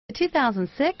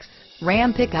2006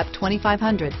 Ram Pickup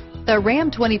 2500. The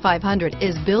Ram 2500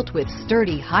 is built with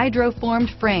sturdy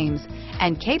hydro-formed frames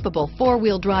and capable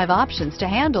four-wheel drive options to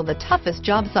handle the toughest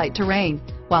job site terrain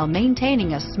while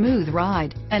maintaining a smooth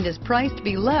ride, and is priced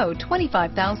below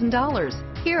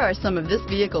 $25,000. Here are some of this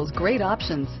vehicle's great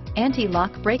options: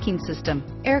 anti-lock braking system,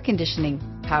 air conditioning,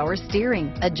 power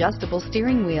steering, adjustable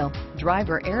steering wheel,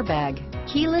 driver airbag,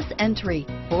 keyless entry,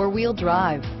 four-wheel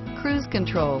drive, cruise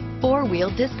control, four-wheel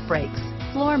disc brakes,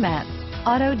 floor mats,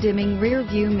 auto-dimming rear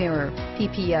view mirror,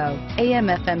 PPO,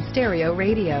 AM/FM stereo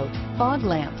radio, fog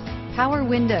lamps, power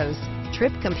windows,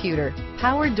 trip computer,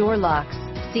 power door locks,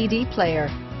 CD player,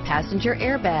 passenger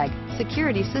airbag,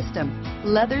 security system,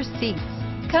 leather seats.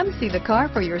 Come see the car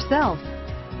for yourself.